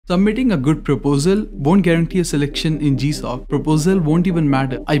Submitting a good proposal won't guarantee a selection in GSoC. Proposal won't even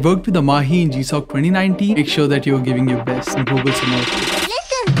matter. I worked with Amahi in GSoC 2019. Make sure that you're giving your best in Google Summer.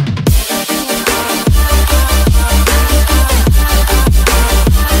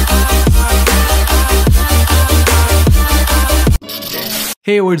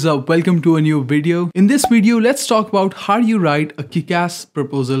 Hey, what's up? Welcome to a new video. In this video, let's talk about how you write a kick-ass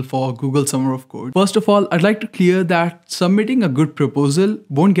proposal for Google Summer of Code. First of all, I'd like to clear that submitting a good proposal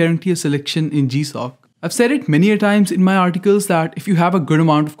won't guarantee a selection in GSoC. I've said it many a times in my articles that if you have a good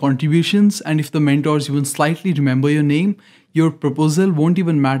amount of contributions and if the mentors even slightly remember your name, your proposal won't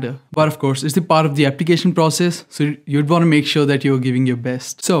even matter. But of course, it's a part of the application process, so you'd want to make sure that you're giving your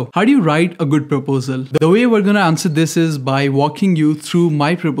best. So, how do you write a good proposal? The way we're going to answer this is by walking you through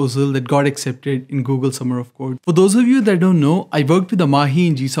my proposal that got accepted in Google Summer of Code. For those of you that don't know, I worked with Amahi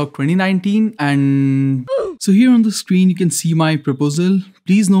in GSoC 2019 and so here on the screen you can see my proposal.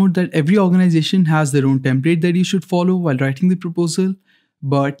 Please note that every organization has their own template that you should follow while writing the proposal,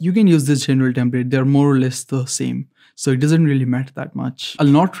 but you can use this general template. They're more or less the same. So it doesn't really matter that much. I'll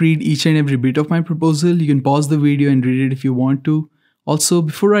not read each and every bit of my proposal. You can pause the video and read it if you want to. Also,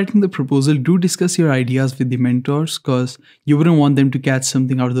 before writing the proposal, do discuss your ideas with the mentors because you wouldn't want them to catch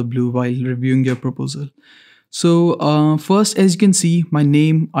something out of the blue while reviewing your proposal. So first, as you can see, my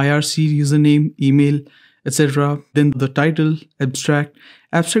name, IRC, username, email, etc. Then the title, abstract.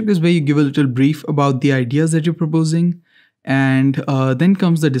 Abstract is where you give a little brief about the ideas that you're proposing. And then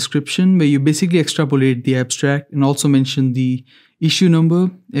comes the description where you basically extrapolate the abstract and also mention the issue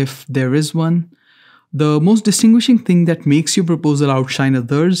number if there is one. The most distinguishing thing that makes your proposal outshine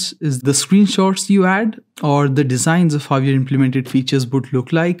others is the screenshots you add or the designs of how your implemented features would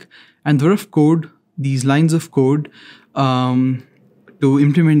look like and the rough code, these lines of code to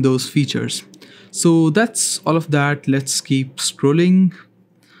implement those features. So that's all of that. Let's keep scrolling.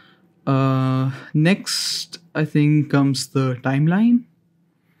 Next, I think comes the timeline.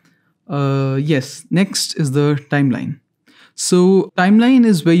 Yes, next is the timeline. So timeline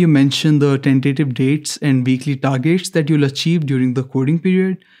is where you mention the tentative dates and weekly targets that you'll achieve during the coding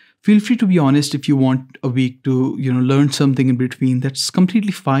period. Feel free to be honest if you want a week to, learn something in between. That's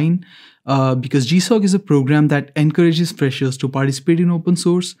completely fine because GSoC is a program that encourages freshers to participate in open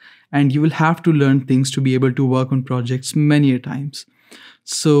source, and you will have to learn things to be able to work on projects many a times.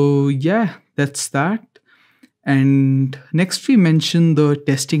 So yeah, that's that. And next we mention the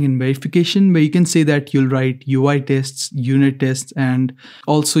testing and verification where you can say that you'll write UI tests, unit tests, and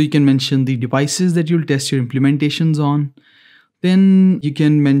also you can mention the devices that you'll test your implementations on. Then you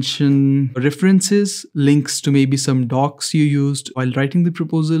can mention references, links to maybe some docs you used while writing the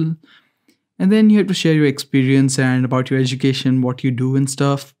proposal. And then you have to share your experience and about your education, what you do and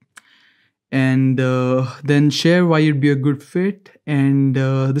stuff. And then share why you'd be a good fit. And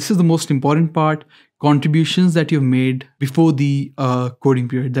this is the most important part, contributions that you've made before the coding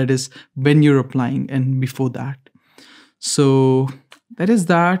period, that is when you're applying and before that. So that is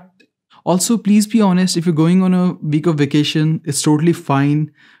that. Also, please be honest, if you're going on a week of vacation, it's totally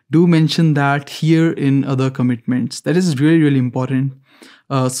fine. Do mention that here in other commitments. That is really, really important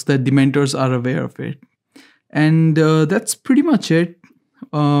so that the mentors are aware of it. And that's pretty much it.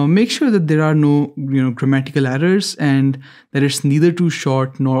 Make sure that there are no grammatical errors and that it's neither too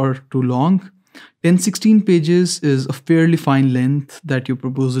short nor too long. 10-16 pages is a fairly fine length that your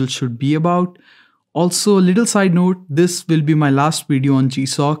proposal should be about. Also, a little side note, this will be my last video on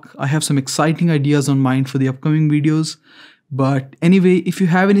GSoC. I have some exciting ideas on mind for the upcoming videos. But anyway, if you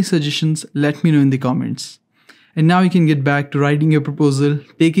have any suggestions, let me know in the comments. And now you can get back to writing your proposal.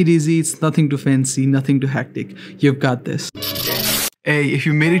 Take it easy, it's nothing too fancy, nothing too hectic. You've got this. Hey, if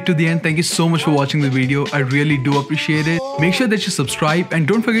you made it to the end, thank you so much for watching the video. I really do appreciate it. Make sure that you subscribe and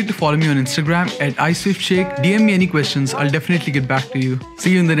don't forget to follow me on Instagram at iSwiftShake. DM me any questions. I'll definitely get back to you.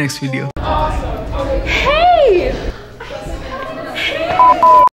 See you in the next video. Hey!